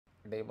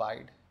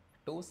divide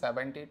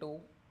 272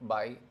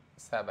 by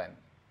 7.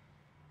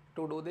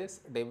 To do this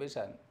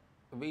division,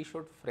 we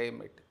should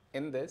frame it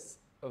in this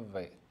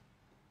way.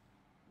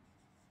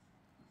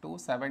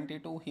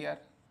 272 here,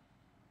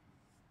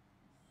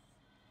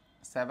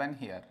 7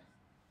 here.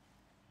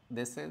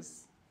 This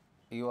is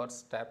your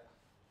step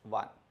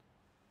 1.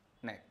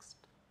 Next,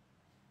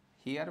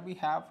 here we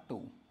have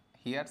 2,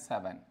 here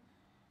 7.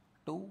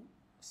 2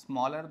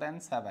 smaller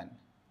than 7.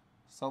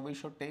 So we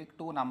should take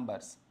two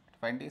numbers,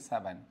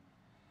 27.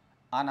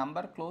 A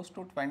number close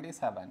to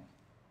 27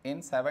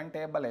 in 7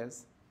 table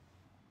is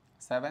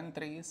 7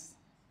 3s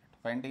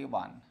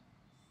 21.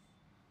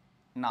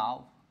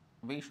 Now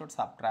we should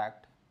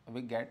subtract,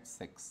 we get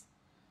 6.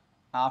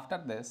 After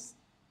this,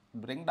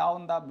 bring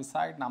down the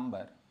beside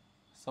number,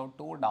 so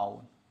 2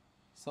 down,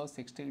 so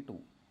 62.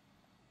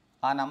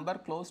 A number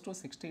close to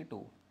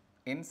 62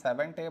 in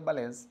 7 table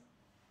is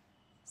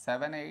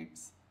 7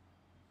 8s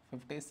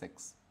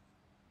 56.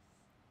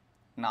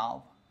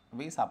 Now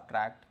we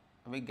subtract,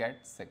 we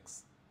get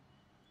 6.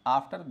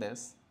 After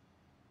this,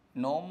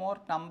 no more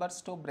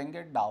numbers to bring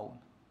it down.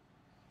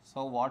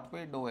 So what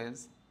we do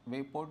is,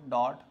 we put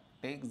dot,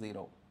 take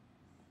 0.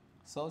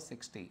 So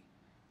 60.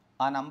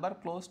 A number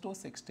close to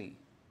 60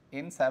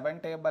 in 7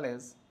 table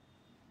is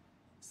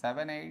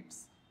 7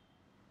 8s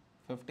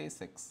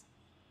 56.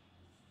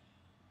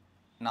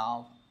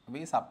 Now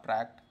we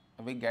subtract,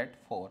 we get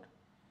 4.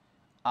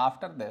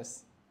 After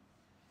this,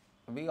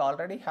 we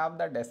already have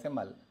the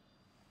decimal,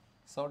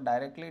 so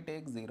directly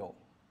take 0,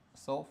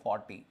 so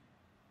 40.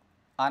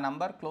 A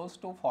number close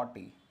to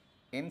 40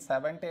 in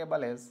 7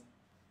 table is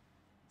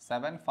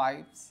 7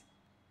 5s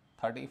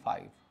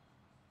 35.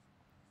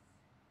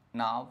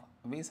 Now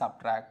we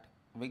subtract,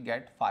 we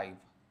get 5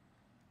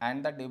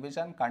 and the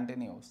division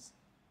continues.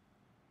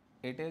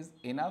 It is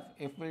enough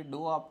if we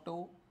do up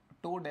to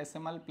 2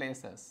 decimal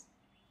places.